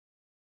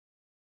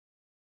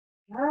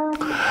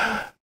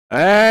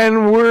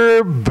And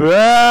we're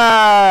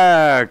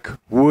back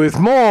with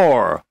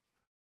more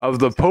of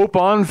the Pope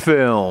on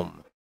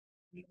Film.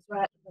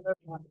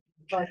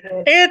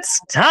 It's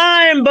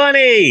time,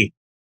 Bunny!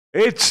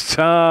 It's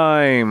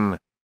time.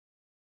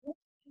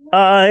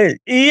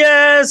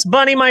 Yes,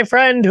 Bunny, my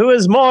friend, who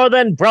is more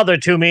than brother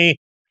to me.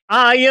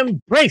 I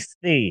embrace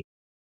thee.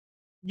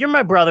 You're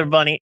my brother,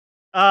 Bunny.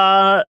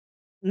 Not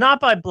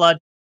by blood.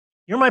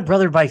 You're my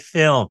brother by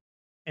film.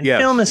 And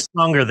Yes. film is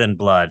stronger than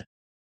blood.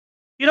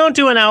 You don't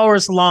do an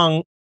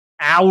hours-long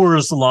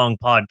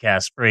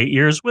podcast for 8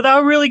 years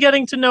without really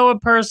getting to know a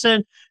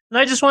person. And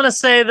I just want to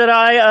say that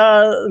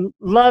I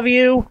love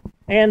you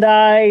and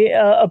I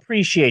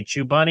appreciate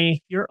you,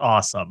 Bunny. You're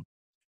awesome.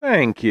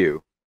 Thank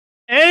you.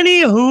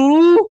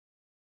 Anywho,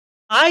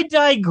 I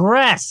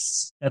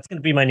digress. That's going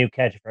to be my new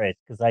catchphrase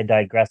because I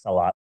digress a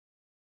lot.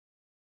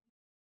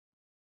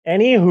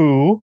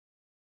 Anywho,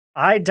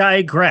 I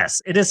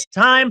digress. It is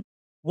time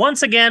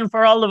once again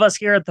for all of us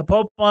here at the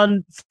Pope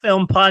on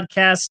Film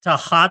podcast to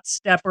hot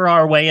stepper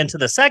our way into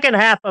the second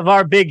half of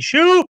our big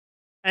shoe.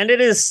 And it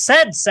is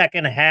said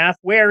second half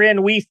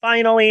wherein we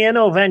finally and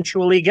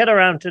eventually get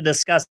around to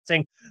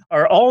discussing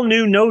our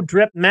all-new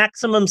no-drip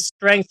maximum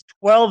strength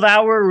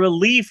 12-hour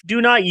relief do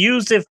not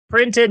use if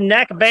printed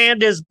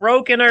neckband is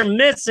broken or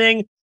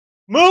missing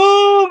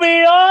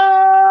movie of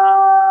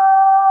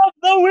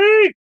the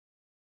week.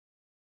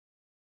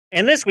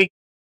 And this week,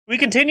 we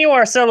continue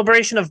our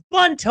celebration of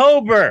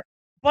Buntober,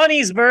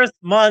 Bunny's birth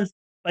month,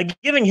 by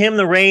giving him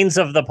the reins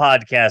of the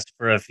podcast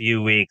for a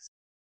few weeks.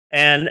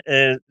 And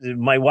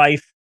my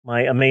wife,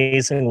 my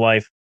amazing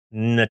wife,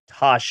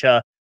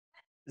 Natasha,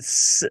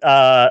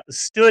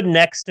 stood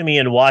next to me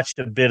and watched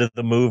a bit of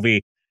the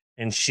movie.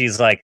 And she's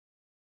like,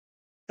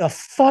 the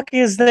fuck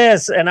is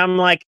this? And I'm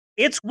like,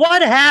 it's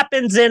what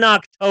happens in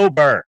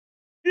October.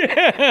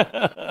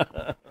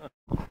 Yeah.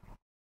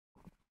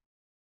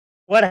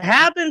 What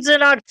happens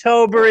in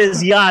October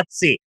is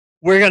Yahtzee.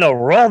 We're going to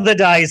roll the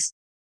dice,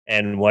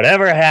 and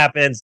whatever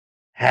happens,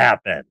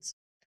 happens.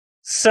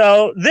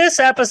 So this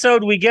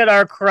episode, we get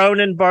our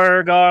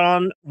Cronenberg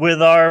on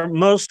with our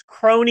most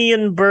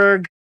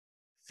Cronenberg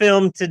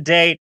film to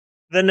date,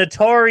 the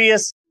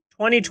notorious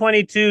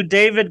 2022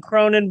 David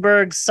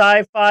Cronenberg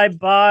sci-fi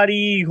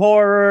body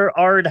horror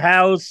art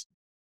house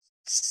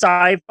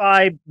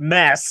sci-fi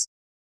mess.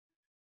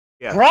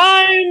 Yeah.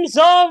 Crimes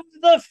of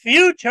the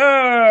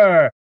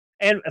Future.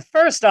 And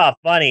first off,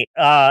 Bunny,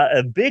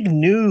 a big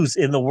news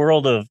in the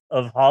world of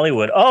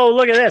Hollywood. Oh,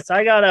 look at this.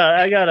 I got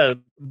a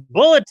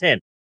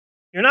bulletin.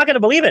 You're not going to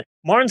believe it.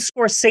 Martin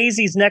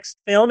Scorsese's next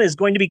film is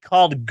going to be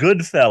called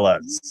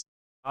Goodfellas.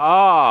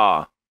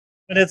 Ah.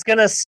 But it's going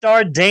to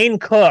star Dane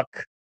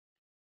Cook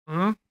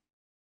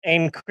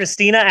and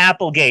Christina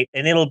Applegate,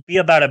 and it'll be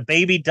about a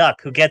baby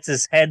duck who gets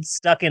his head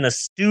stuck in a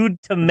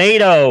stewed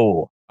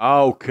tomato.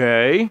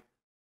 Okay.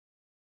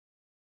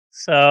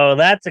 So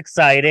that's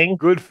exciting.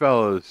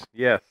 Goodfellas,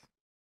 yes.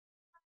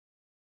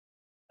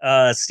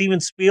 Steven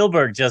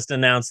Spielberg just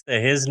announced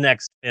that his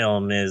next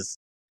film is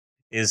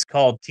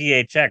called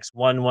THX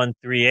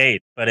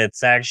 1138, but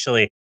it's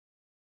actually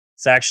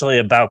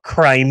about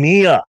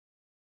Crimea.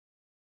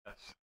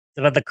 It's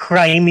about the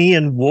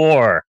Crimean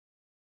War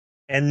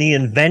and the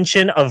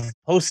invention of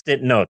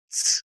Post-it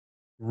notes.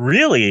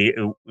 Really,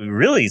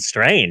 really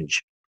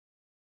strange.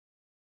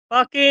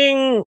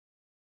 Fucking...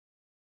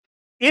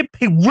 It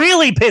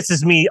really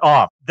pisses me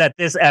off that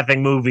this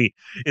effing movie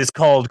is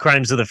called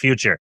Crimes of the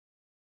Future.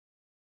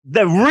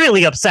 That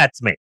really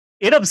upsets me.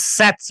 It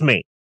upsets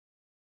me.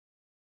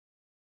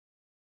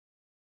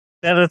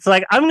 That it's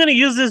like, I'm going to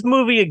use this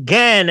movie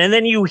again, and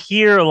then you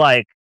hear,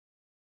 like,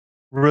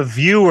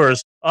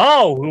 reviewers,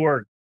 who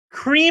are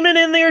creaming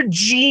in their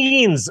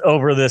jeans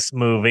over this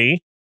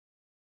movie.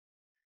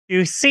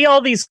 You see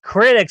all these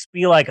critics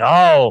be like,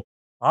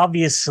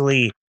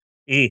 obviously,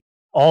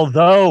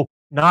 although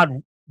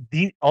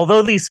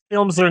these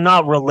films are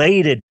not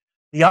related,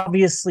 they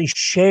obviously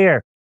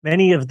share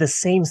many of the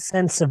same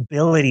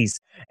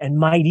sensibilities and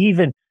might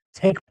even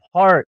take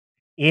part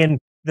in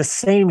the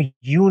same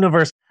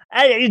universe.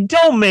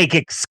 Don't make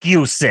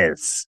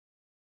excuses.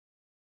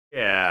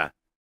 Yeah.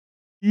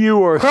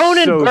 You are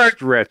so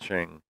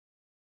stretching.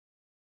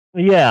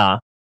 Yeah.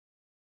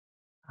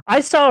 I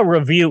saw a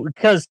review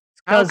because...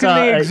 How can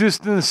they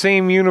exist in the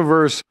same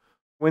universe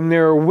when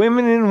there are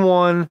women in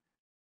one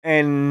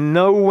and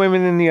no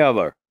women in the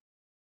other?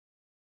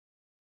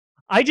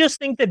 I just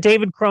think that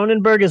David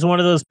Cronenberg is one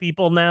of those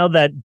people now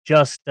that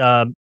just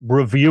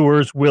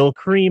reviewers will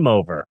cream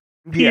over.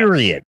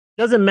 Period. Yes.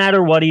 Doesn't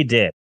matter what he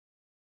did.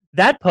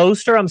 That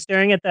poster, I'm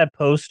staring at that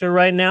poster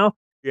right now.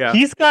 Yeah.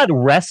 He's got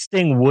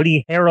resting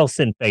Woody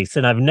Harrelson face,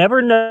 and I've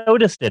never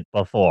noticed it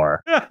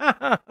before.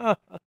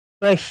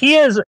 But he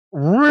has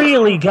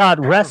really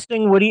got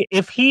resting Woody.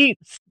 If he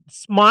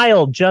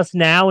smiled just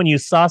now and you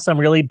saw some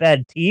really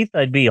bad teeth,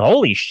 I'd be,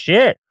 holy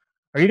shit.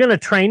 Are you going to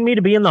train me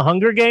to be in the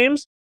Hunger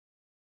Games?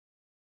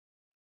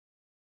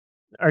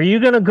 Are you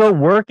going to go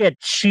work at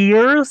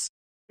Cheers?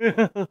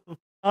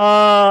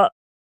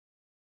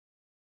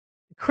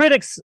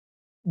 Critics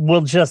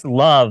will just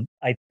love,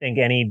 I think,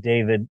 any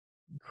David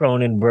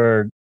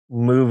Cronenberg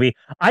movie.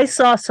 I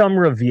saw some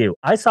review.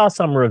 I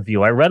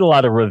read a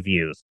lot of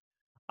reviews.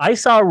 I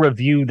saw a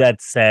review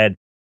that said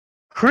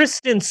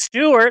Kristen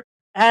Stewart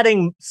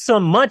adding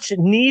some much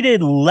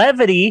needed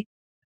levity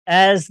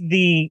as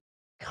the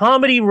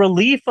comedy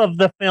relief of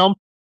the film.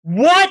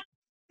 What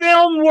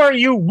film were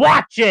you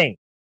watching?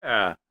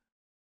 Yeah.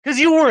 Because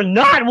you were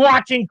not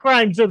watching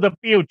Crimes of the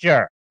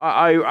Future.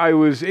 I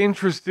was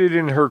interested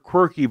in her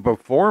quirky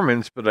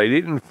performance, but I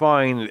didn't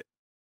find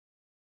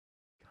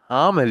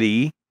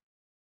comedy.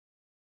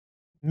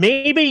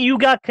 Maybe you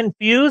got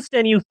confused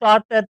and you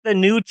thought that the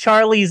new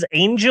Charlie's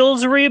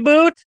Angels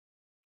reboot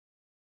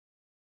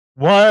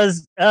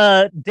was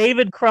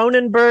David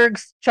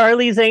Cronenberg's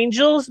Charlie's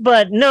Angels,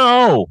 but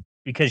no,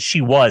 because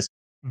she was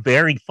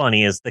very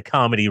funny as the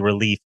comedy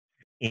relief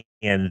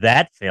in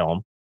that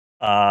film.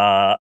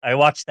 I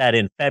watched that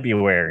in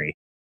February.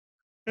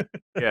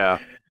 Yeah.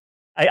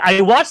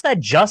 I watched that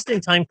just in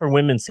time for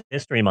Women's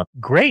History Month.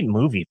 Great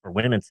movie for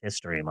Women's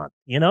History Month.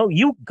 You know,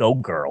 you go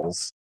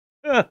girls.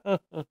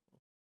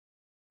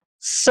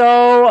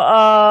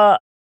 So,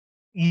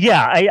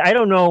 yeah, I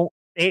don't know.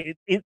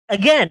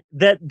 Again,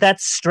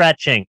 that's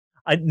stretching.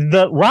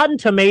 The Rotten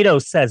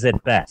Tomatoes says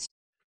it best.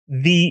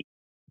 The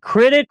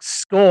critic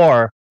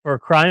score for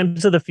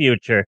Crimes of the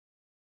Future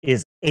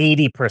is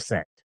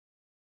 80%.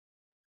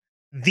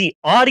 The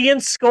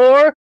audience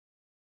score,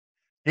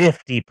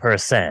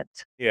 50%.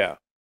 Yeah.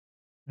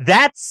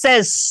 That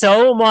says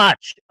so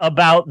much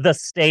about the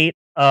state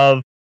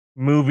of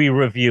movie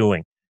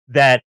reviewing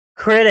that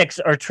critics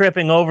are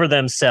tripping over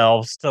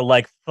themselves to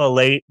like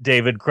fillet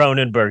David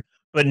Cronenberg.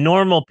 But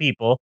normal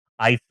people,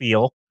 I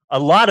feel, a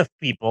lot of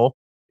people,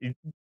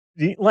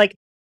 like,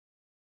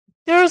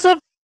 there's a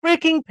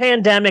freaking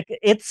pandemic.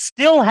 It's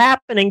still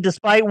happening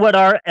despite what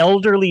our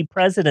elderly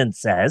president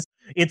says.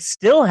 It's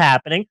still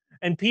happening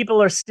and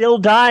people are still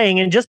dying.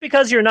 And just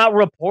because you're not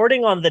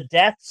reporting on the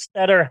deaths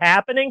that are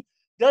happening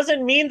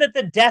doesn't mean that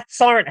the deaths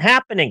aren't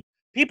happening.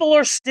 People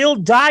are still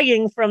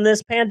dying from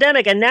this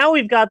pandemic. And now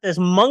we've got this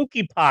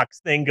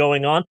monkeypox thing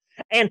going on.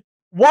 And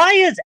why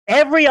is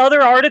every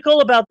other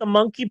article about the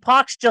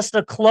monkeypox just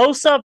a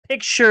close-up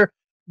picture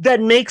that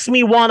makes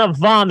me want to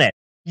vomit?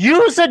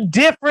 Use a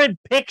different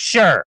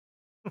picture.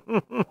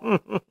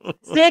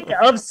 Sick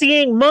of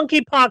seeing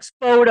monkeypox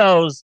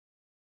photos.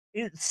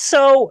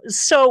 So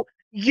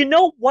you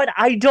know what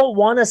I don't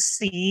want to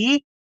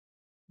see?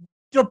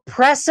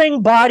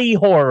 Depressing body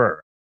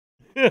horror.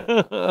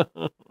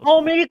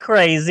 Call me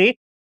crazy.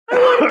 I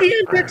want to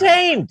be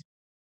entertained.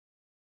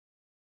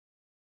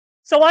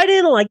 So I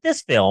didn't like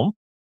this film.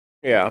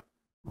 Yeah.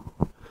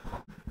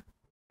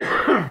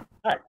 I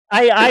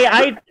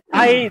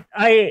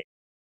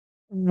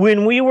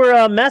when we were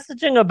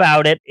messaging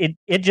about it,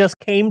 it just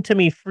came to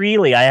me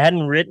freely. I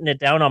hadn't written it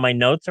down on my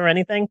notes or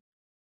anything,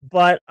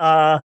 but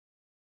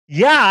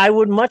yeah, I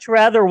would much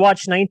rather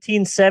watch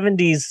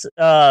 1970s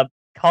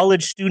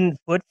college student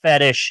foot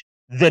fetish,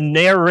 the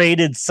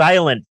narrated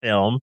silent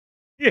film,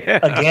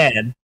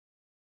 again,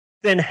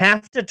 than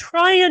have to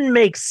try and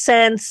make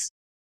sense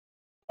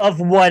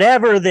of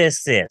whatever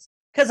this is.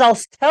 Because I'll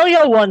tell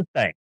you one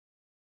thing.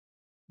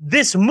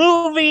 This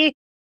movie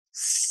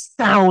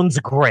sounds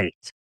great.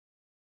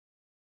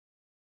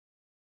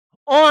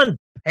 On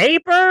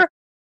paper,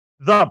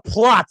 the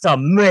plot's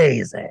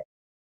amazing.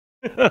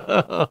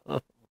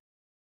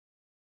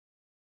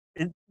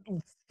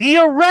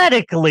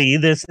 Theoretically,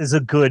 this is a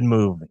good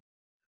movie.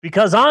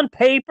 Because on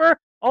paper,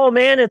 oh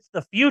man, it's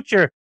the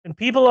future, and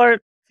people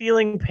aren't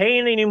feeling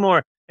pain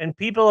anymore, and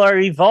people are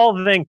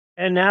evolving,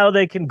 and now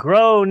they can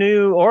grow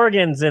new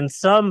organs, and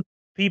some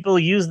people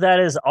use that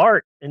as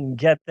art and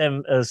get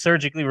them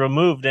surgically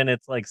removed, and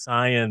it's like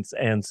science,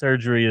 and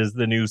surgery is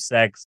the new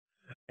sex.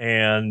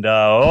 And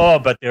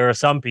but there are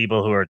some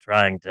people who are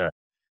trying to,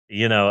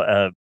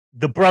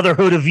 the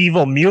Brotherhood of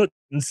Evil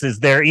Mutants is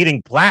there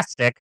eating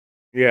plastic.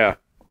 Yeah.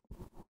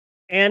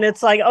 And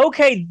it's like,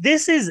 okay,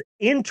 this is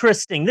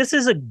interesting. This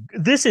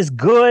is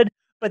good.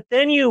 But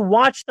then you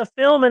watch the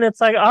film and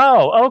it's like,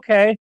 oh,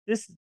 okay,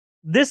 this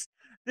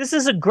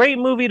is a great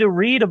movie to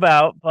read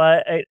about,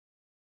 but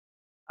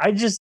I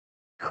just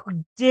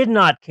did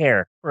not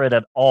care for it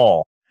at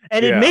all.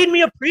 And it made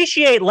me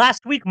appreciate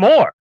last week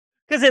more.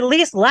 Because at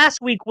least last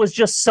week was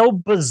just so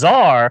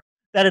bizarre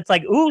that it's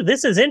like, ooh,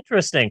 this is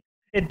interesting.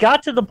 It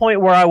got to the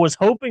point where I was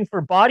hoping for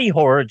body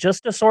horror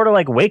just to sort of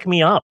like wake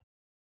me up.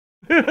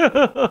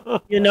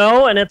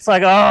 And it's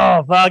like,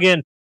 oh,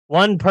 fucking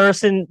one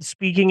person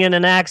speaking in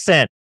an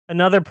accent,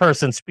 another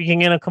person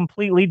speaking in a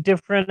completely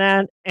different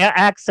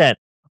accent.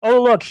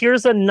 Oh, look,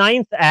 here's a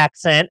ninth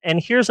accent,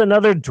 and here's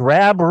another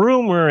drab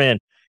room we're in.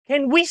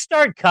 Can we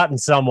start cutting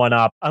someone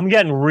up? I'm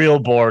getting real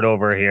bored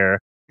over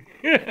here.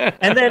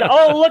 And then,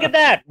 oh, look at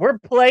that. We're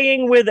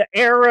playing with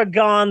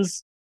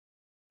Aragon's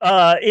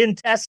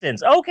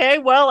intestines. Okay,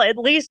 well, at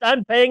least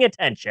I'm paying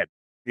attention.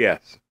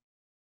 Yes.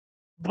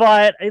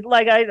 But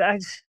I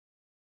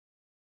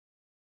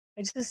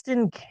just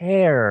didn't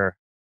care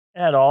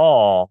at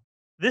all.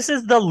 This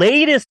is the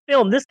latest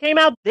film. This came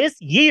out this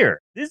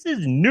year. This is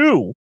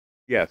new.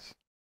 Yes.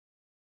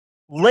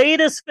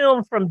 Latest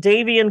film from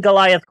Davey and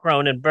Goliath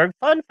Cronenberg.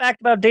 Fun fact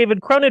about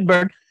David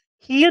Cronenberg,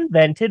 he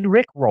invented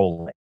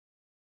Rickrolling.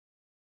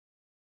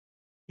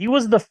 He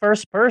was the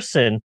first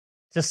person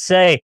to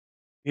say,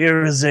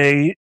 here is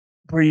a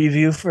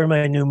preview for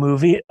my new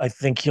movie. I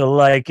think you'll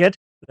like it.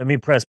 Let me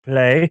press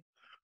play.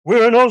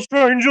 We're no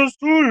strangers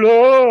to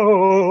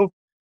love.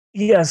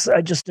 Yes,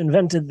 I just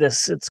invented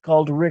this. It's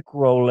called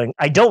Rickrolling.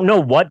 I don't know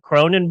what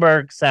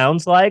Cronenberg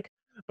sounds like,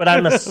 but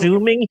I'm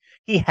assuming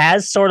he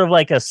has sort of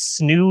like a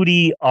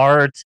snooty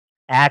art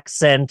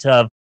accent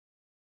of,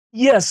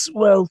 yes,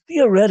 well,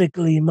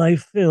 theoretically, my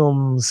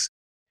films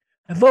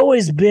have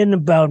always been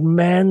about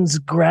man's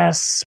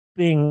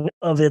grasping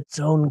of its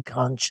own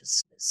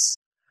consciousness.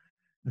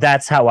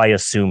 That's how I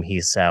assume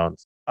he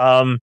sounds.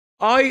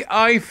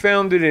 I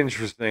found it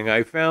interesting.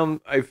 I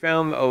found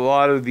a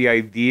lot of the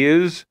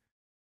ideas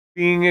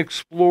being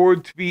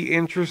explored to be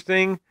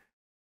interesting.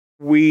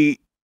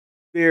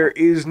 There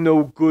is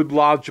no good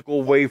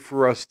logical way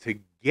for us to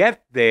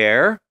get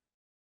there.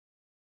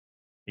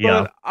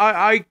 Yeah. But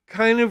I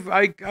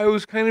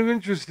was kind of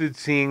interested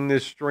seeing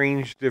this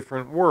strange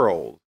different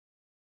world.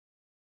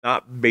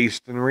 Not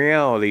based in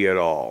reality at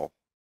all.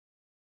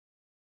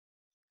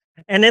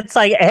 And it's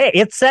like, hey,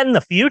 it's set in the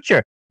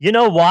future. You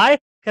know why?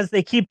 Because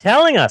they keep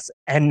telling us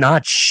and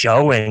not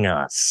showing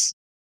us.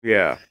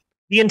 Yeah.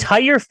 The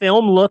entire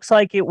film looks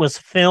like it was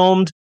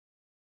filmed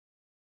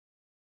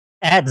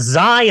at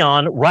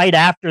Zion right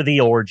after the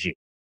orgy.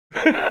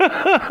 That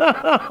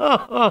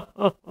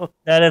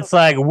it's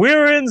like,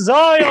 we're in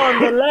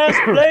Zion, the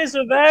last place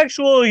of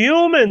actual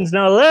humans.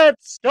 Now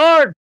let's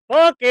start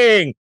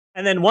fucking.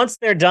 And then once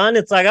they're done,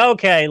 it's like,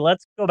 okay,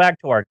 let's go back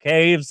to our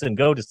caves and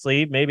go to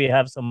sleep, maybe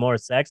have some more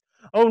sex.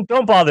 Oh,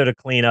 don't bother to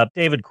clean up.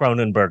 David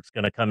Cronenberg's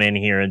going to come in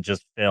here and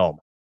just film.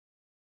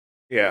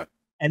 Yeah.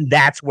 And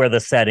that's where the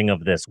setting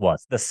of this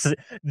was.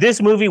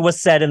 This movie was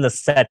set in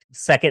the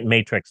second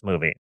Matrix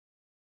movie.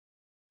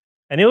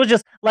 And it was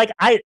just like,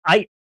 I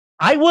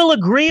will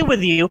agree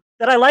with you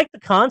that I like the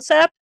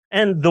concept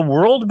and the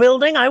world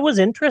building. I was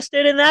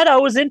interested in that. I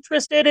was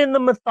interested in the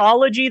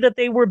mythology that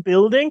they were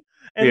building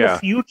and the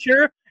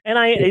future. And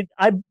I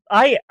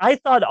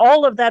thought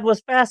all of that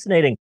was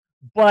fascinating.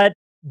 But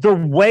the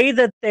way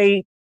that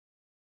they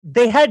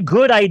had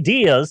good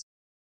ideas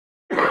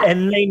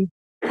and they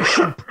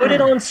should put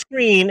it on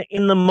screen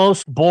in the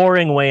most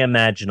boring way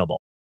imaginable.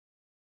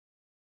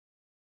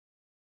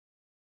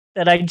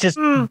 That I just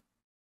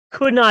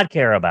could not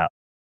care about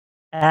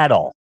at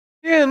all.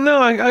 Yeah,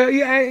 no,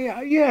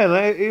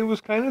 it was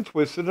kind of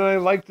twisted, and I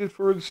liked it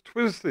for its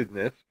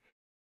twistedness.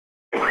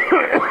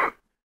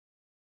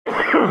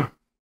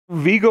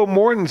 Viggo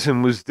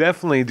Mortensen was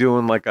definitely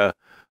doing like a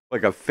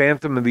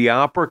Phantom of the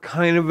Opera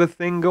kind of a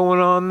thing going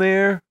on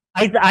there.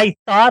 I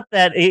thought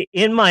that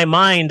in my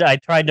mind, I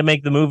tried to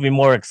make the movie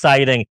more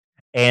exciting,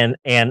 and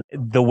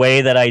the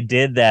way that I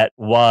did that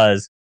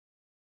was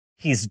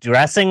he's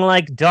dressing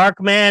like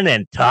Darkman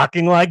and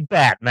talking like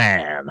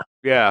Batman.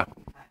 Yeah.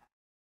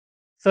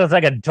 So it's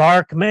like a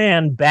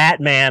Darkman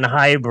Batman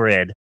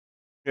hybrid.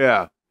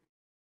 Yeah.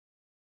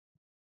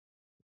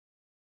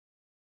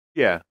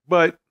 Yeah,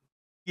 but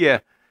yeah,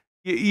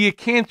 you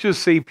can't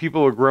just say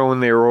people are growing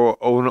their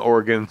own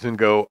organs and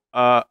go,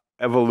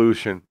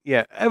 evolution.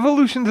 Yeah,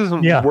 evolution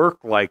doesn't work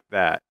like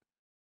that.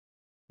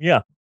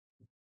 Yeah.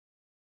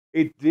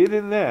 It did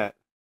in that.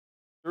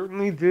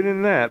 Certainly did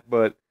in that,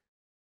 but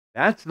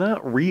that's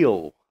not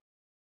real.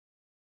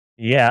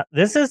 Yeah,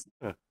 this is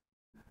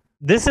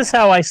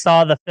how I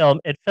saw the film.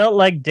 It felt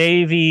like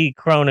Davey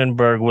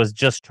Cronenberg was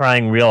just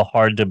trying real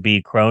hard to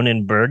be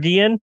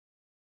Cronenbergian.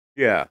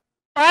 Yeah.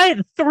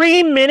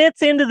 3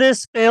 minutes into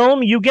this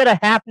film, you get a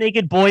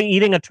half-naked boy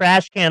eating a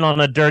trash can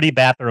on a dirty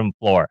bathroom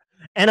floor.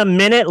 And a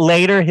minute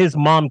later, his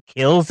mom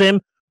kills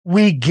him.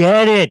 We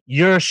get it.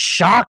 You're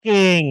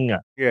shocking.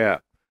 Yeah.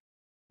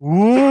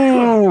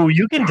 Ooh,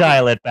 you can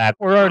dial it back.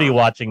 We're already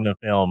watching the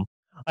film.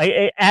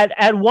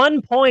 At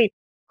one point,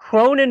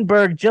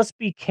 Cronenberg just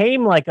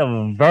became like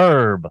a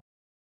verb.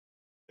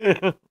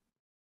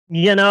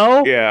 You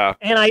know? Yeah.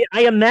 And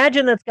I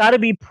imagine that's got to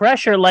be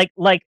pressure. Like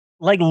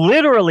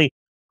literally,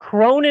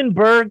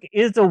 Cronenberg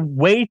is a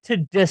way to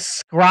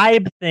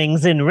describe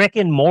things in Rick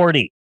and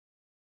Morty.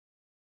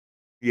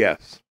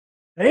 Yes.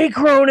 Hey,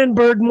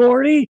 Cronenberg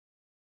Morty.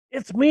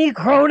 It's me,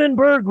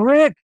 Cronenberg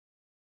Rick.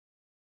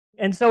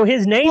 And so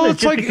his name is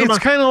just it's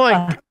kind of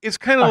like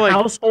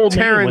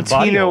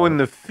Tarantino in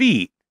the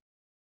feet.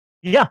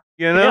 Yeah.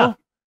 You know? Yeah.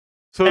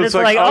 So it's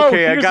like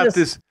okay, I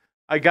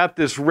got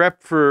this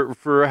rep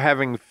for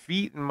having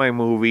feet in my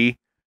movie.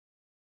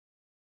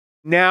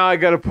 Now I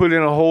got to put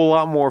in a whole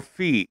lot more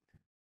feet.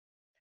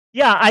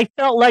 Yeah, I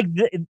felt like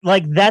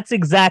that's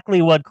exactly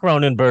what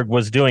Cronenberg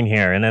was doing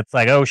here, and it's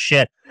like, oh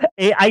shit!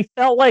 I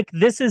felt like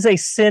this is a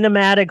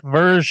cinematic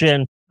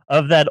version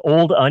of that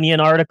old Onion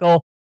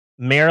article,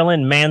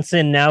 Marilyn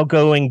Manson now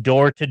going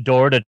door to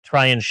door to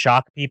try and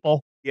shock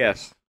people.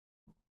 Yes,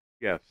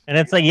 yes, and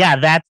it's like, yeah,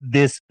 that's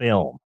this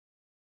film.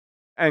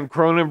 And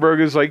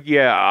Cronenberg is like,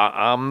 yeah,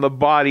 I'm the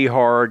body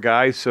horror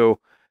guy, so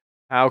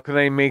how can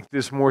I make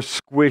this more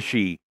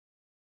squishy?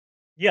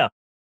 Yeah.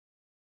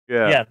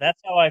 Yeah. Yeah, that's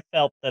how I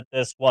felt that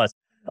this was.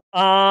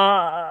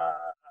 Uh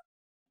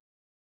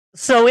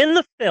so in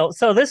the film,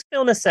 so this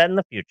film is set in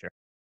the future.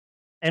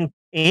 And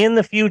in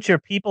the future,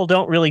 people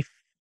don't really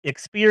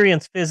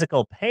experience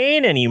physical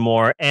pain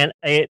anymore. And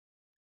I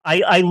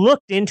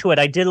looked into it.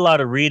 I did a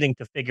lot of reading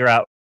to figure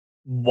out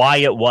why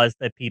it was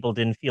that people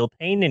didn't feel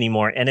pain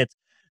anymore. And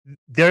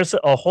there's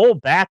a whole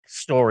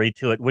backstory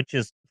to it, which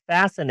is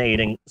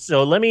fascinating.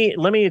 So let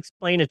me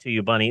explain it to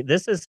you, Bunny.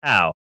 This is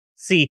how.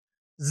 See,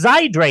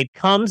 Zydrate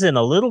comes in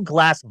a little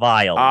glass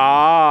vial,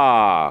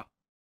 Ah.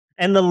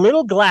 and the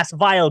little glass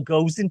vial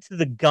goes into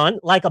the gun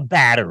like a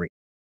battery.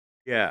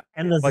 Yeah.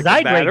 And the Like a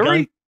Zydrate gun,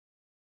 battery?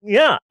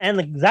 yeah, and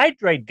the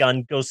Zydrate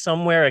gun goes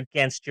somewhere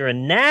against your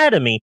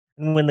anatomy.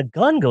 And when the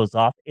gun goes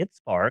off, it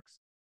sparks,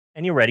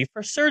 and you're ready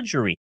for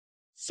surgery.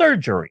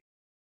 Surgery.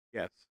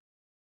 Yes.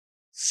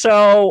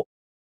 So,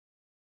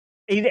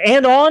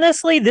 and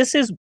honestly, this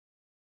is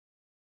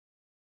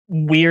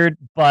weird,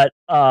 but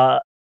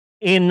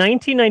in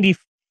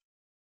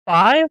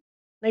 1995,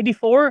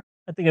 94,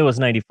 I think it was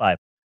 95.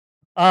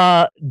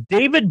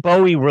 David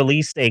Bowie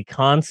released a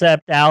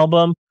concept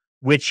album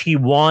which he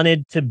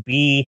wanted to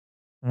be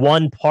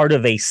one part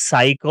of a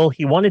cycle.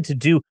 He wanted to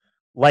do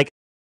like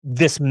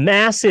this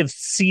massive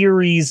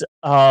series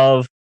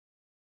of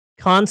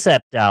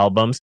concept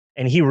albums,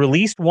 and he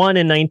released one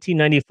in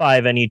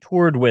 1995 and he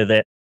toured with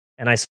it.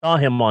 And I saw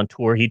him on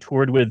tour. He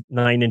toured with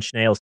Nine Inch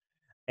Nails,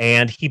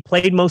 and he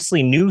played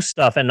mostly new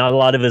stuff and not a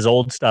lot of his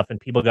old stuff, and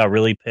people got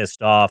really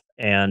pissed off.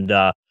 And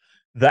the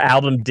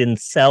album didn't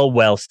sell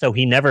well, so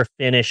he never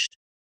finished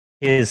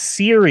his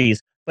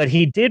series. But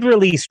he did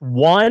release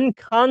one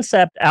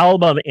concept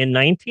album in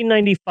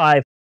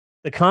 1995.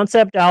 The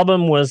concept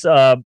album was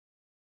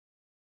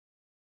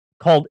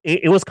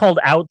it was called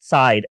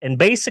Outside, and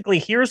basically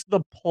here's the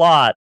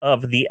plot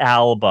of the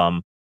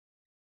album.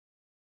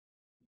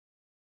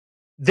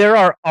 There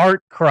are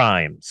art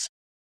crimes,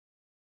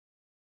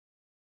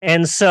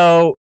 and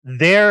so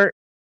there's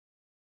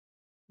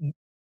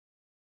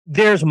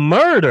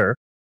murder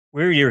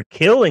where you're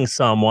killing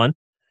someone,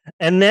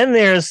 and then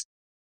there's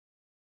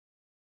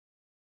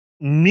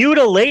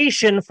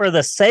mutilation for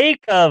the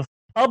sake of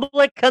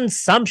public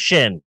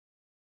consumption.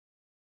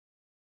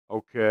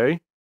 Okay.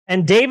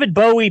 And David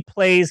Bowie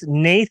plays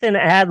Nathan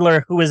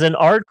Adler, who is an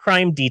art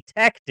crime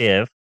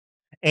detective,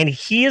 and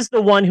he is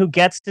the one who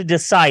gets to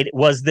decide,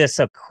 was this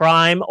a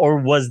crime or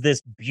was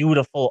this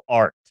beautiful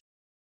art?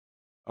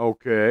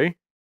 Okay.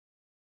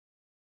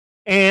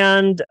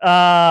 And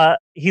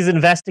he's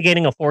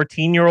investigating a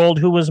 14-year-old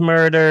who was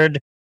murdered.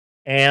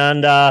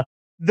 And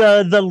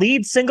the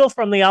lead single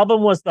from the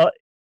album was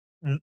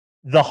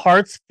the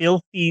Heart's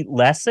Filthy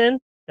Lesson.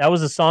 That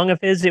was a song of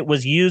his. It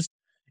was used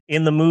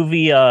in the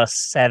movie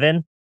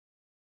Seven.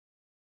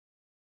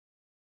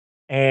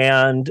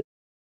 And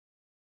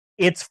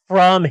it's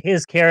from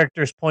his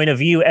character's point of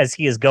view as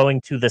he is going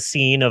to the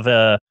scene of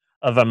a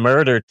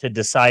murder to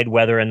decide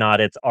whether or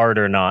not it's art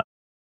or not.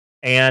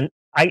 And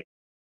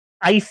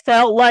I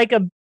felt like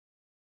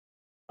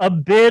a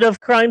bit of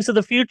Crimes of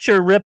the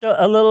Future ripped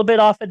a little bit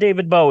off of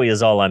David Bowie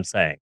is all I'm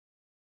saying.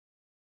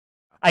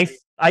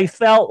 I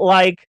felt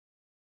like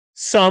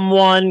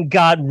someone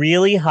got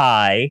really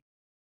high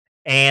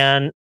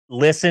and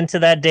listened to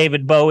that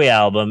David Bowie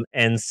album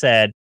and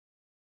said,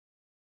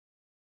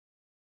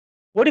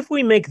 what if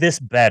we make this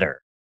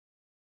better?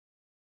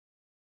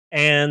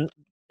 And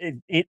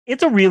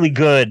it's a really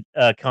good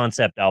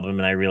concept album,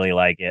 and I really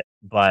like it.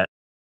 But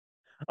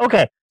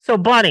okay, so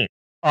Bunny,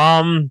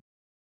 I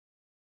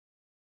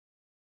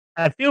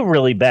feel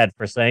really bad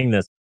for saying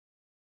this.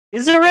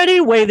 Is there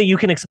any way that you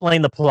can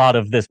explain the plot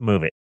of this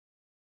movie?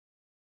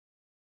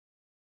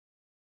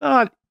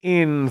 Not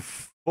in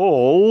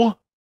full.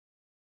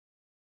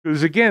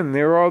 Because again,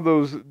 there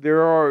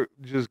are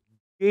just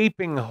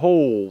gaping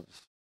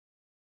holes.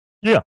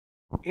 Yeah.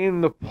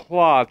 In the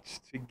plots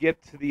to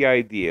get to the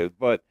idea,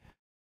 but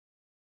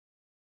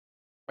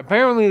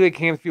apparently they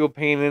can't feel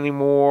pain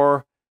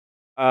anymore.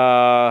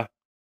 And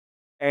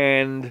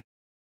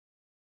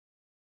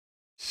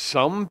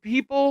some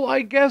people,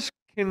 I guess,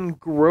 can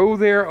grow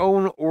their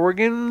own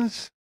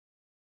organs.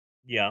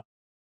 Yeah.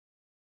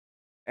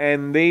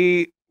 And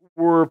they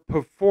were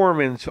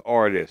performance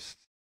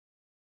artists.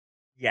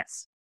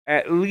 Yes.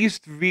 At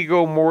least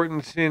Viggo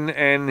Mortensen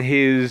and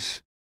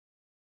his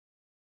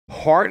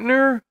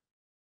partner.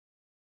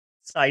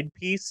 Side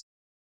piece.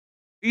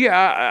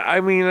 Yeah,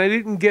 I mean, I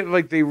didn't get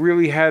like they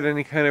really had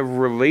any kind of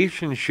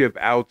relationship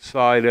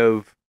outside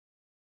of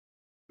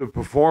the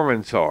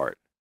performance art.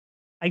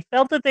 I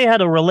felt that they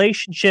had a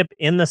relationship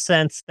in the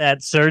sense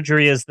that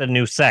surgery is the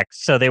new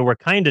sex, so they were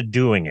kind of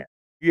doing it.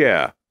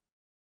 Yeah.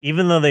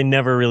 Even though they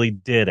never really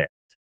did it.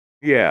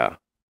 Yeah.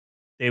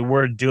 They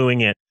were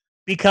doing it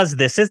because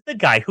this is the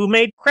guy who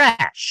made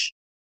Crash.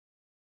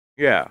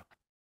 Yeah.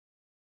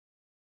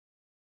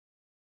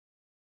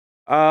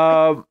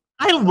 I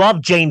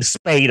love James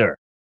Spader.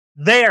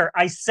 There,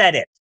 I said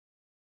it.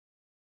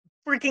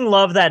 freaking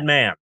love that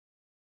man.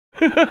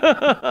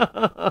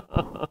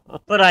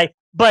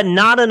 But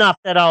not enough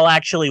that I'll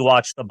actually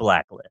watch The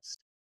Blacklist.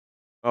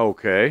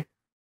 Okay.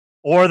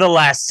 Or the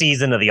last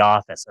season of The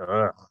Office.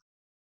 Ugh.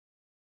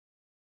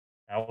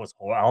 That was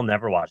horrible. I'll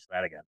never watch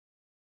that again.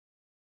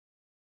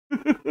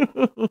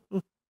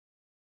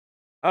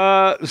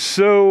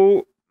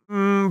 So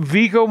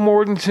Viggo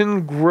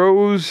Mortensen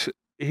grows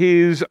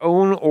his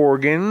own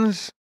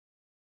organs.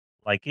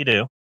 Like you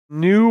do.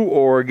 New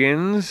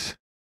organs,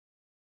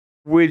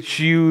 which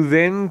you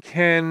then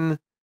can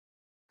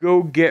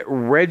go get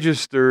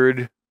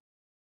registered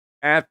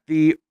at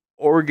the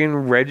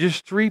organ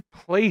registry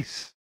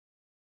place.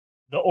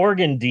 The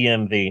organ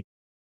DMV.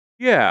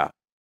 Yeah.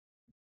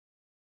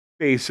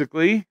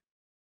 Basically.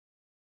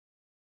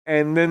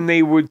 And then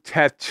they would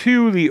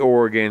tattoo the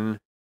organ,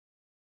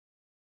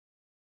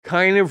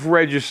 kind of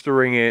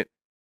registering it,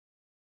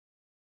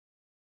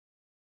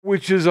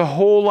 which is a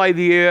whole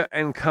idea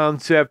and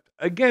concept,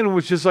 again,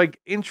 which is like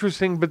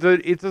interesting, but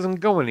it doesn't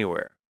go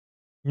anywhere.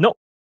 Nope.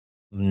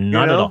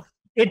 Not at all.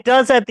 It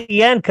does at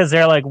the end because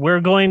they're like,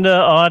 we're going to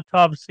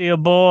autopsy a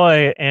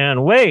boy,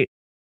 and wait,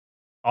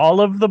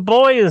 all of the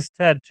boy is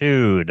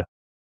tattooed.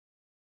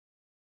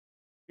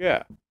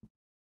 Yeah.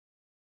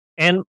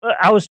 And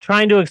I was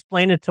trying to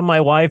explain it to my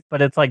wife,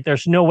 but it's like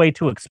there's no way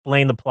to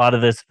explain the plot of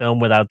this film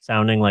without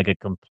sounding like a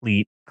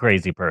complete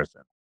crazy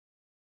person.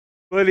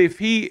 But if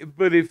he,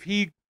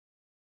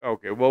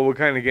 okay, well, we're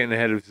kind of getting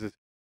ahead of this.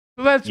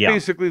 So that's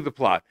basically the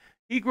plot.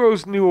 He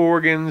grows new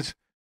organs,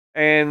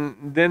 and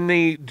then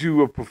they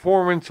do a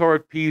performance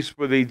art piece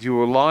where they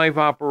do a live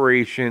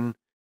operation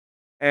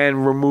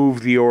and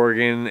remove the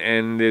organ,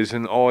 and there's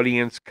an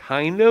audience,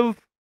 kind of.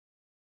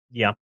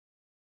 Yeah.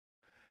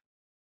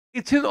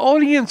 It's an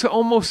audience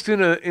almost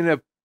in a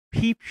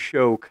peep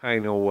show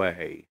kind of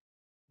way.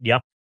 Yeah.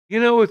 You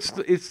know,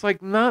 it's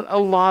like not a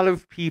lot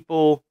of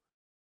people,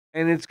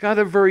 and it's got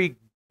a very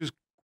just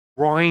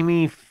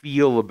grimy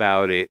feel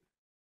about it.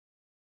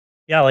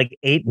 Yeah, like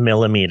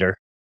 8mm.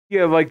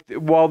 Yeah, like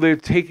while they're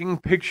taking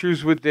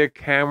pictures with their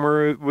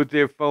camera, with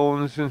their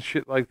phones and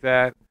shit like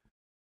that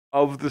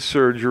of the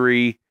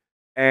surgery,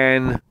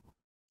 and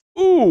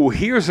ooh,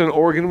 here's an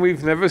organ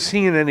we've never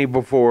seen any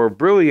before.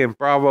 Brilliant,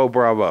 bravo,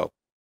 bravo.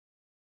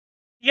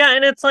 Yeah,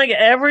 and it's like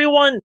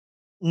everyone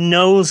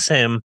knows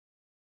him.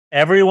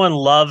 Everyone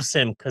loves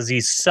him because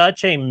he's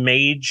such a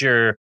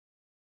major,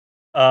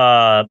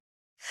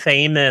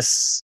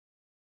 famous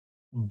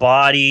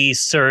body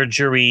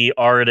surgery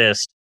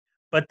artist.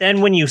 But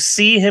then when you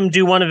see him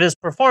do one of his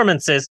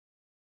performances,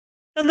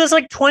 then there's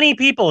like 20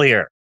 people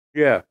here.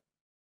 Yeah.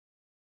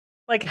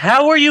 Like,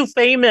 how are you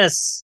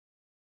famous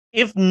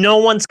if no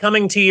one's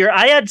coming to your...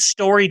 I had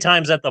story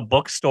times at the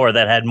bookstore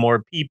that had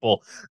more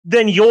people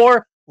than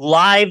your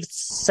live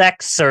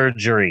sex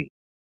surgery.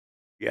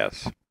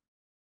 Yes.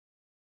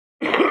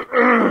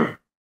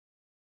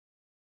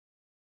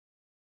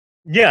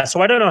 Yeah,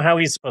 so I don't know how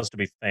he's supposed to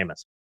be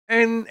famous.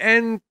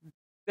 And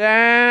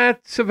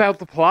that's about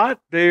the plot.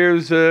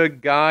 There's a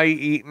guy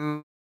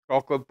eating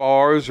chocolate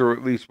bars, or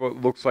at least what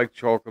looks like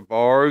chocolate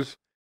bars.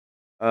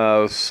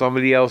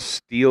 Somebody else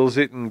steals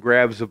it and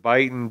grabs a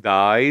bite and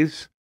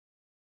dies.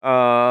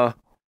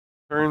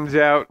 Turns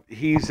out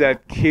he's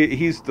that kid.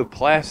 He's the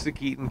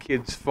plastic-eating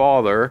kid's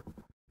father.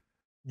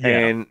 Yeah.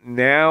 And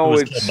now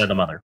it's killed by the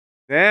mother.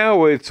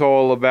 Now it's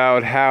all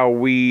about how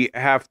we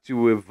have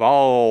to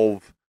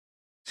evolve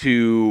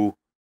to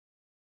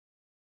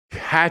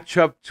catch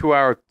up to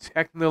our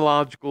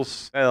technological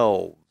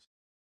selves,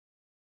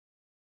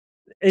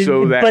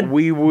 so that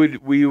we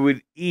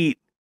would eat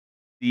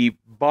the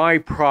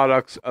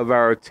byproducts of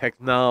our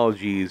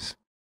technologies,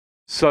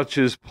 such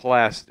as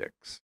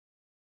plastics.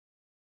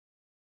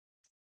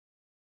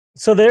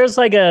 So there's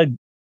like a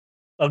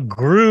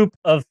group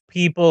of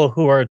people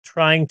who are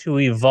trying to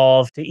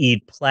evolve to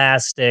eat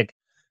plastic,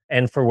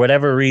 and for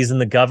whatever reason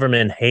the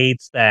government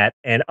hates that,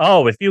 and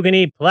if you can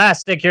eat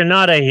plastic, you're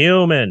not a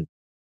human.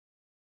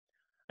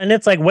 And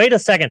it's like, wait a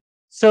second.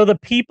 So the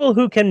people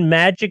who can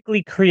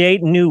magically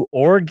create new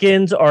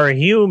organs are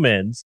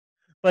humans,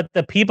 but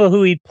the people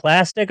who eat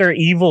plastic are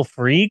evil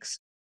freaks?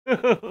 That's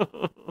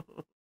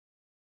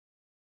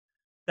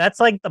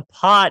like the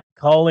pot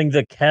calling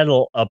the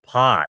kettle a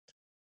pot.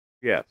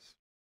 Yes.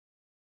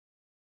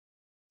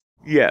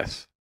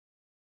 Yes.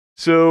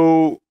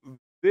 So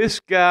this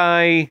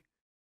guy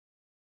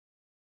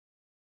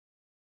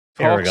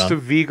talks to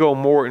Viggo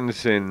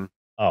Mortensen.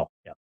 Oh,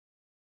 yeah.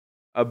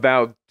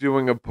 About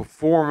doing a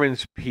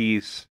performance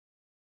piece,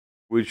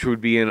 which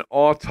would be an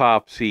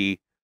autopsy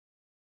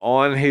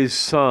on his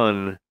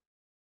son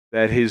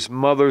that his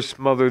mother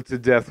smothered to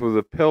death with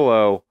a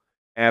pillow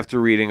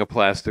after eating a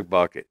plastic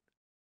bucket.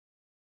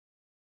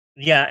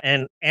 Yeah,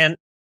 and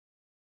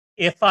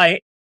if I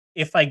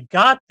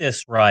got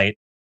this right,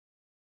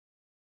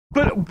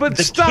 but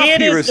stop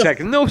here a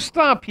second. No,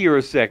 stop here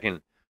a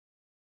second.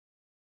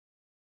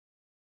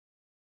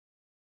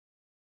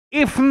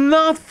 If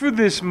not for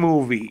this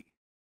movie,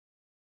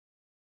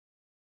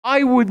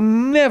 I would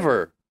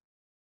never,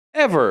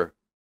 ever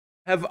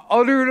have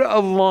uttered a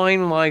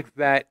line like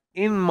that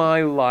in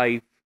my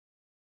life,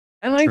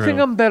 and I think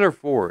I'm better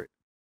for it.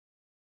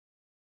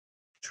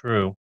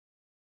 True.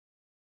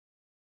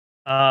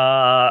 So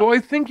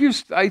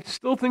I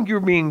still think you're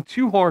being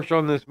too harsh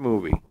on this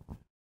movie.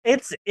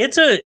 It's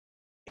a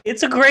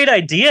great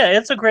idea.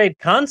 It's a great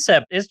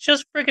concept. It's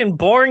just freaking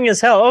boring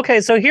as hell. Okay,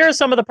 so here are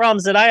some of the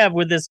problems that I have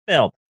with this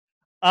film.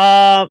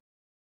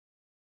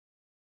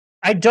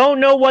 I don't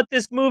know what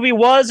this movie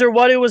was or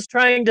what it was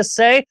trying to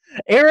say.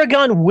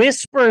 Aragorn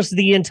whispers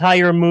the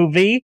entire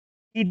movie.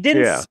 He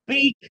didn't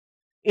speak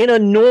in a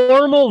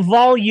normal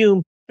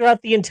volume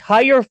throughout the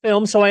entire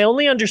film, so I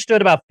only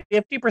understood about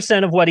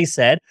 50% of what he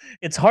said.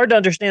 It's hard to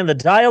understand the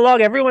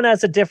dialogue. Everyone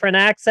has a different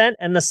accent,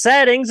 and the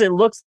settings, it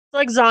looks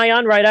like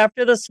Zion right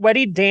after the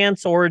sweaty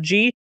dance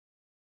orgy.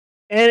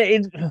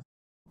 And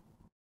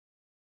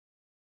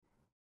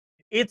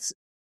it's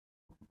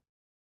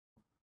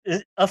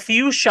a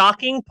few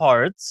shocking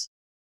parts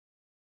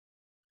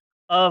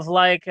of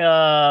like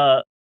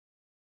a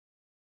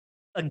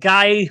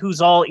guy who's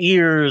all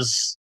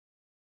ears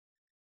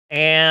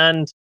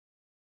and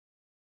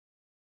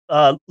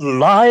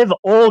live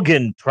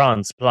organ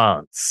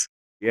transplants.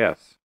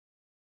 Yes.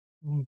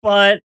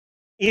 But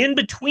in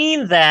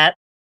between that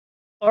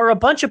are a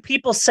bunch of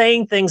people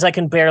saying things I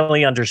can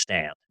barely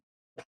understand.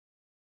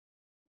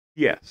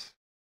 Yes.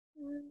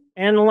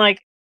 And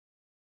like,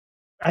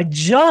 I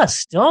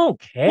just don't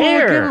care.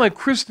 Well, again, like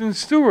Kristen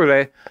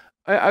Stewart,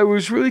 I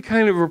was really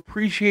kind of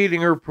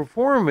appreciating her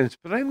performance,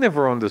 but I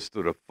never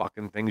understood a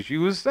fucking thing she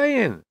was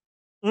saying.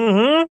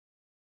 Mm-hmm.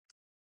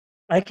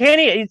 I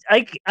can't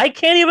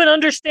even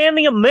understand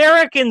the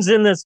Americans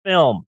in this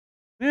film.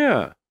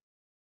 Yeah.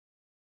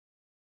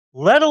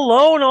 Let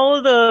alone all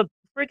of the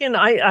freaking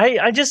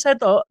I just had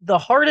the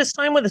hardest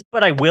time with this,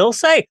 but I will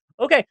say,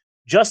 okay,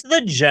 just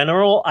the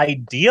general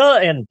idea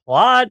and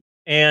plot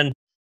and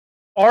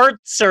art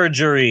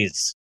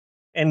surgeries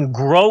and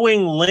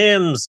growing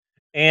limbs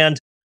and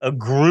a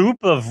group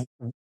of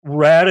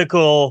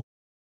radical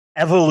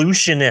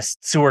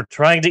evolutionists who are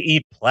trying to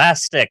eat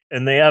plastic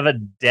and they have a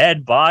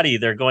dead body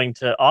they're going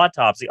to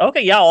autopsy.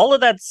 Okay, yeah, all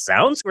of that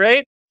sounds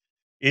great.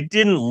 It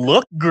didn't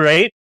look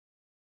great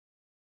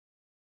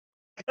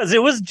because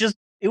it was just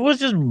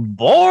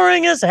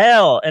boring as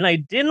hell and I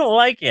didn't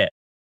like it.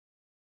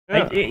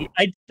 Yeah.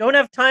 I don't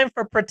have time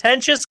for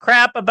pretentious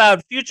crap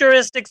about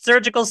futuristic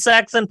surgical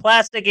sex and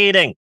plastic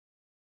eating.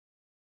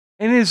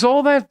 And is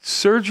all that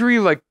surgery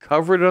like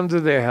covered under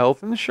their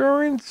health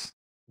insurance?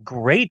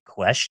 Great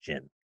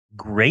question.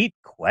 Great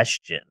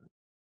question.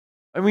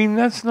 I mean,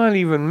 that's not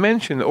even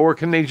mentioned. Or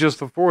can they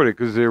just afford it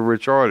because they're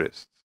rich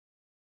artists?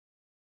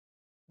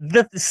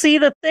 The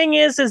thing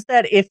is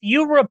that if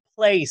you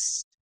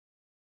replace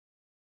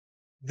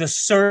the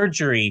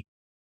surgery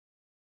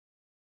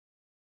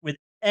with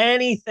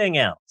anything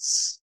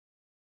else,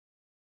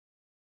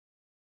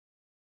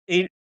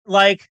 it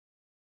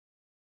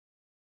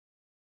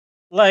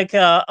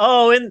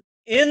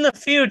in the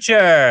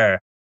future,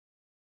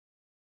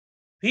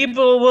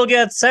 people will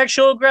get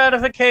sexual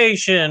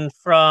gratification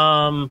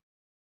from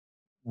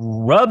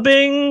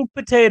rubbing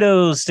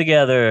potatoes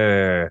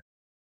together.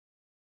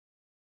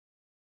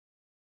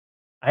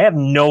 I have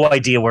no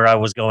idea where I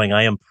was going.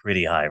 I am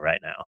pretty high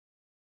right now.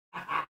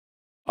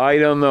 I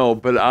don't know,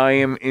 but I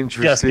am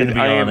interested.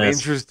 I am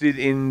interested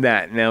in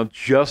that. Now,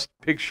 just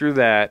picture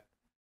that.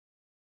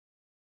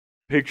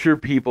 Picture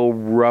people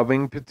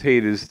rubbing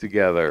potatoes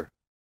together.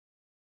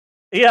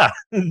 Yeah,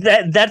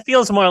 that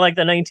feels more like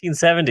the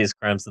 1970s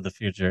Crimes of the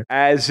Future.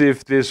 As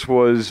if this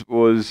was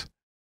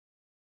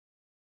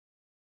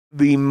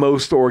the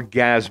most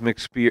orgasmic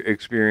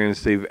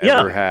experience they've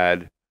ever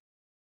had.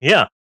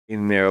 Yeah.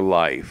 In their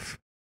life.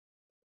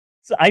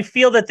 So I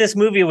feel that this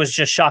movie was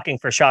just shocking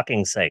for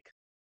shocking's sake.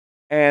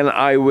 And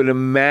I would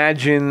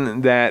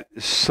imagine that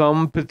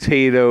some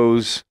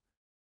potatoes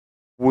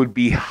would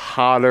be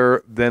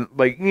hotter than,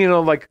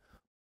 like,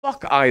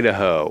 fuck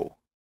Idaho,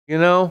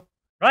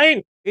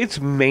 Right? It's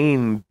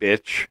Maine,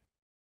 bitch.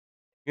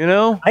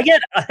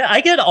 I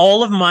get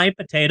all of my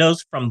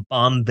potatoes from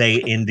Bombay,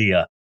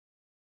 India.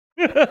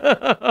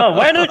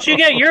 Why don't you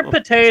get your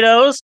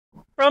potatoes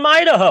from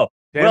Idaho?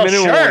 Well,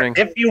 sure. Warning.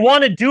 If you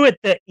want to do it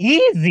the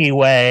easy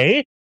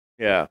way.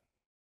 Yeah.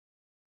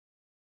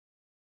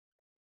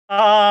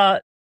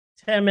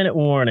 10-minute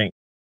warning.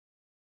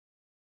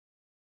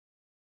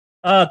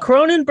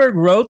 Cronenberg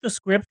wrote the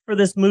script for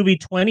this movie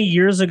 20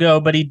 years ago,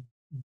 but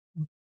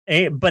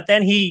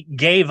then he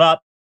gave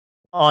up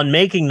on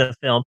making the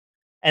film.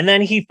 And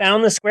then he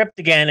found the script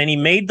again and he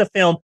made the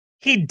film.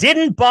 He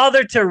didn't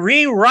bother to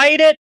rewrite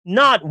it,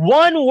 not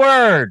one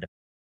word.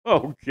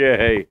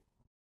 Okay.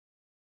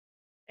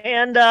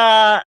 And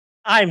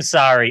I'm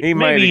sorry.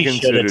 Maybe he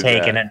should have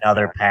taken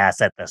another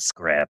pass at the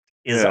script,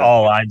 is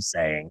all I'm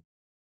saying.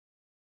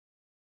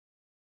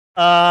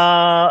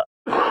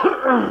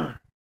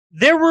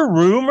 There were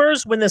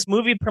rumors when this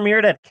movie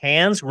premiered at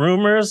Cannes,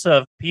 rumors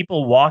of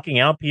people walking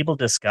out, people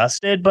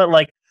disgusted, but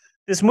like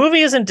this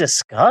movie isn't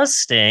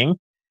disgusting.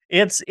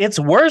 It's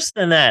worse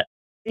than that.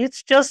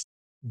 It's just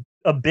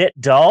a bit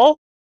dull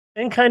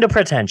and kind of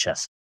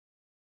pretentious.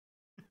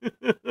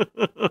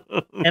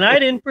 And I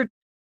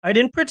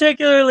didn't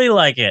particularly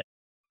like it.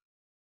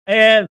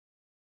 And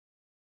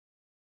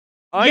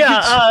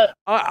I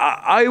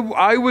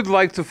would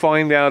like to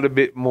find out a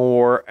bit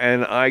more,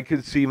 and I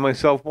could see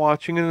myself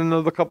watching it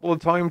another couple of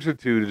times or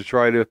two to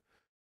try to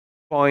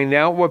find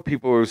out what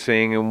people are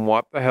saying and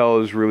what the hell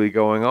is really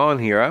going on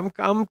here.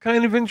 I'm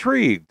kind of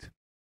intrigued.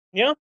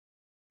 Yeah.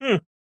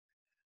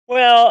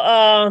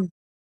 Well,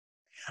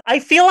 I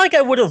feel like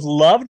I would have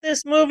loved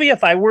this movie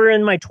if I were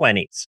in my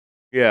 20s.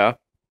 Yeah.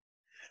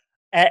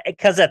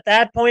 Because at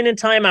that point in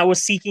time, I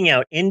was seeking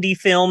out indie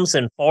films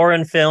and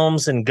foreign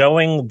films and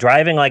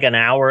driving like an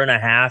hour and a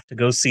half to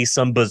go see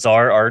some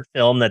bizarre art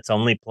film that's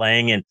only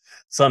playing in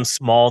some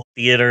small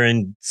theater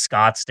in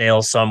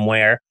Scottsdale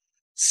somewhere.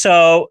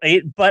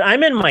 But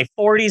I'm in my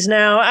 40s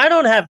now. I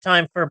don't have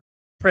time for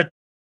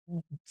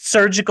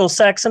surgical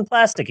sex and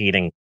plastic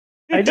eating.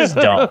 I just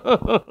don't.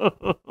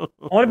 I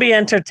want to be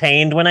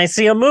entertained when I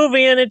see a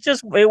movie, and it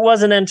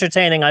wasn't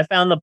entertaining. I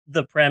found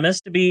the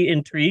premise to be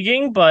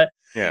intriguing, but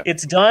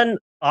it's done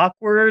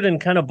awkward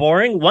and kind of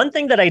boring. One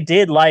thing that I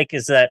did like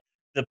is that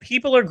the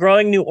people are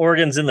growing new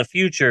organs in the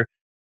future,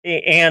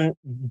 and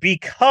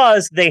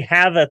because they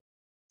have a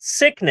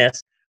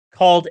sickness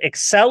called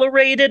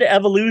accelerated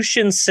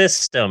evolution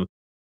syndrome,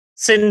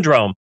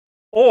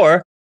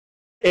 or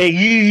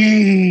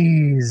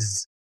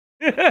AES.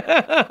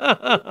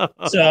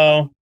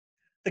 So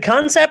the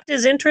concept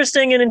is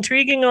interesting and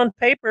intriguing on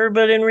paper,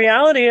 but in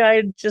reality,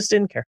 I just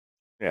didn't care.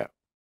 Yeah.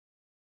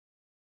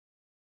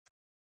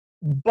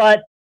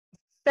 But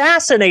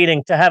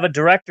fascinating to have a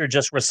director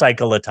just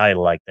recycle a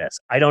title like this.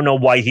 I don't know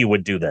why he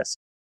would do this.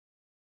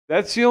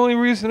 That's the only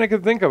reason I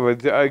could think of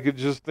it. I could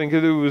just think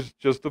it was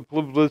just a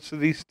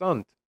publicity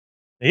stunt.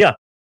 Yeah.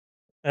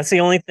 That's the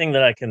only thing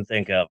that I can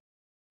think of.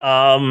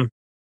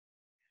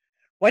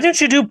 Why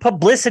don't you do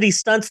publicity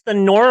stunts the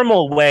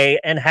normal way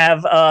and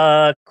have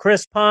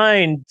Chris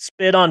Pine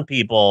spit on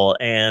people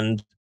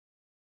and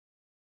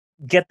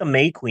get the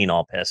May Queen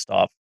all pissed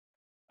off?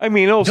 I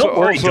mean, also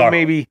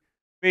maybe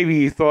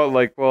he thought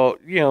like, well,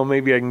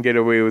 maybe I can get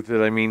away with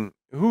it. I mean,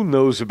 who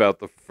knows about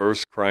the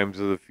first crimes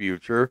of the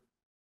future?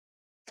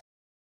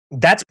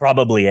 That's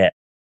probably it.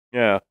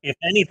 Yeah. If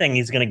anything,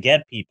 he's going to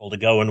get people to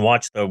go and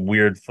watch the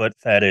weird foot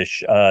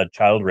fetish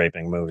child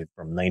raping movie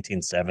from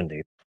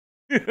 1970.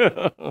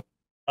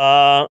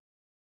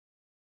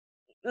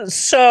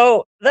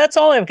 So that's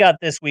all I've got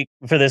this week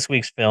for this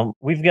week's film.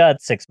 We've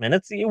got 6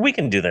 minutes. We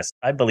can do this.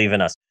 I believe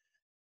in us.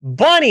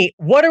 Bonnie,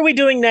 what are we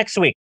doing next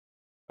week?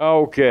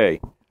 Okay.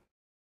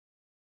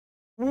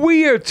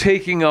 We are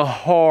taking a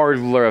hard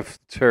left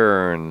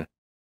turn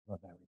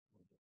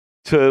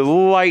to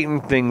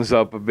lighten things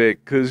up a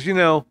bit because,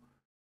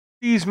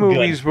 these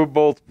movies were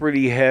both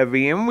pretty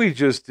heavy, and we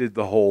just did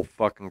the whole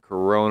fucking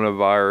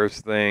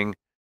coronavirus thing.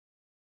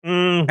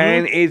 Mm-hmm.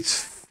 And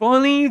it's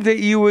funny that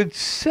you had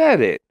said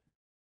it,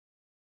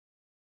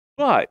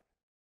 but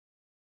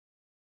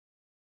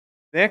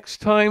next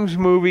time's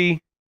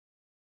movie,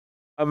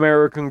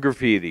 American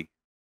Graffiti.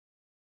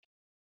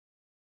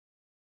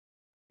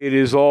 It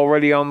is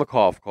already on the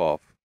cough.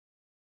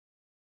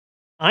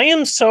 I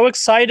am so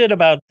excited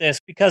about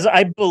this because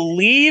I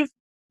believe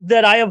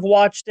that I have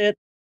watched it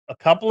a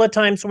couple of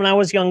times when I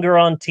was younger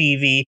on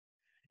TV.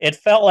 It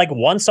felt like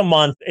once a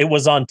month it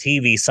was on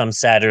TV, some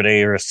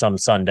Saturday or some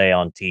Sunday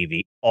on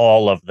TV,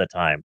 all of the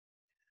time.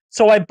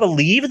 So I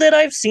believe that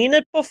I've seen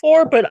it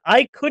before, but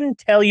I couldn't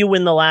tell you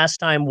when the last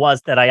time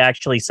was that I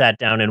actually sat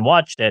down and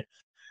watched it.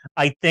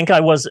 I think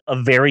I was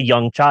a very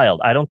young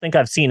child. I don't think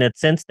I've seen it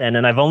since then,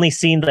 and I've only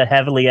seen the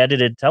heavily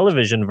edited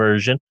television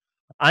version.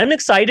 I'm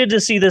excited to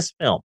see this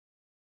film.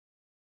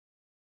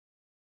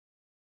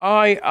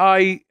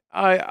 I'm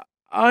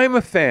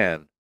a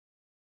fan.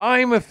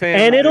 I'm a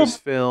fan of this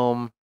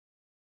film.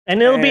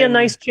 And it'll be a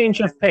nice change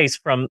of pace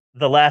from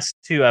the last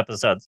 2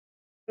 episodes.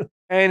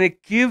 And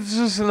it gives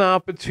us an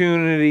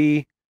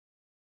opportunity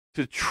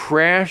to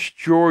trash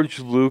George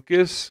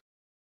Lucas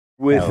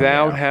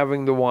without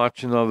having to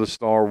watch another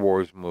Star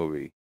Wars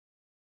movie.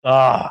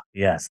 Ah,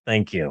 yes,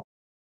 thank you.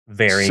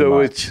 Very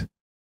much.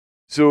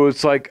 So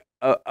it's like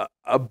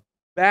a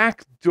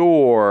back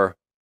door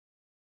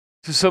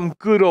to some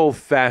good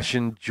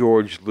old-fashioned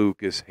George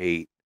Lucas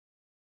hate.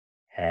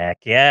 Heck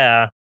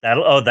yeah.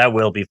 That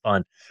will be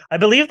fun. I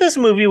believe this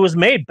movie was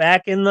made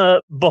back in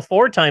the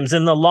before times,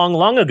 in the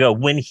long ago,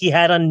 when he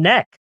had a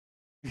neck.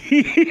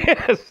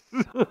 Yes.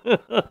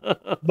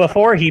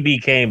 Before he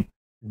became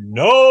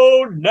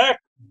No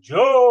Neck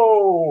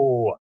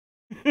Joe.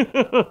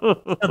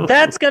 So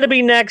that's going to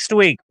be next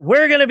week.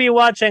 We're going to be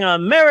watching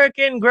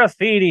American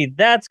Graffiti.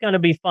 That's going to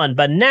be fun.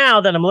 But now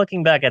that I'm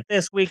looking back at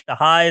this week, the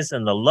highs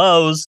and the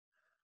lows,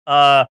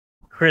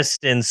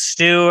 Kristen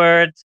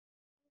Stewart,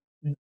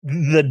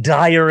 the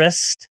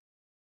diarist.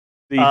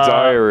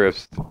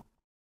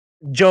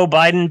 Joe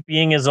Biden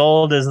being as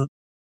old as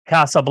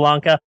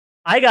Casablanca.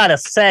 I gotta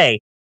say,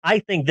 I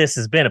think this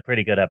has been a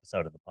pretty good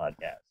episode of the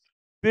podcast.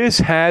 This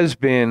has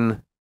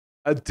been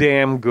a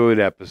damn good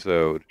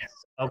episode. Yes.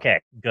 Okay,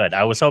 good.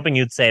 I was hoping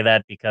you'd say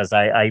that because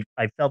I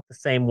felt the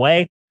same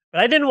way.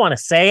 But I didn't want to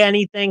say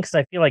anything because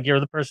I feel like you're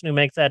the person who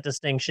makes that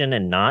distinction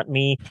and not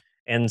me.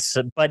 And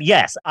so, but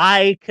yes,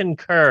 I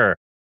concur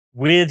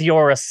with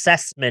your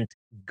assessment,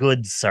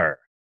 good sir.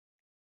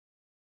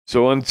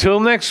 So until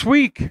next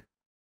week,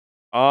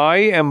 I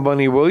am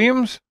Bunny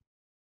Williams.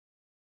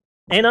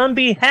 And on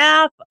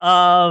behalf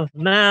of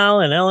Mal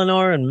and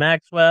Eleanor and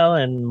Maxwell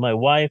and my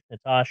wife,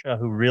 Natasha,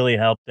 who really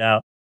helped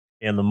out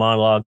in the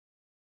monologue,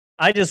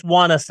 I just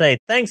want to say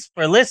thanks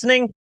for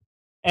listening.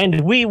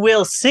 And we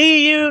will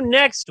see you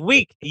next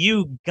week,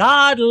 you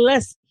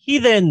godless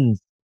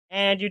heathens.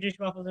 And you douche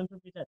waffles and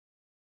poopy tits.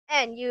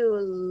 And you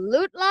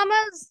loot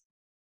llamas.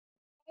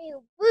 And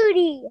you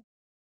booty.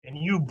 And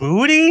you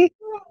booty?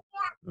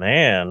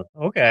 Man,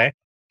 okay.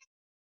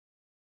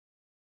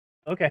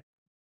 Okay.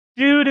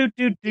 Do do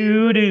do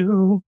do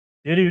do.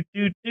 Do do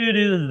do do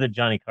do. This is the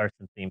Johnny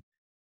Carson theme.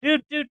 Do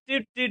do do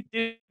do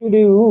do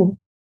do.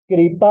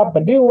 Skitty pop a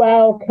doo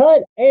wow,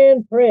 cut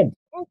and print.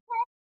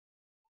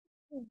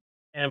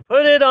 And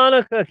put it on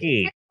a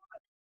cookie.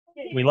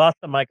 We lost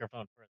the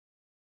microphone.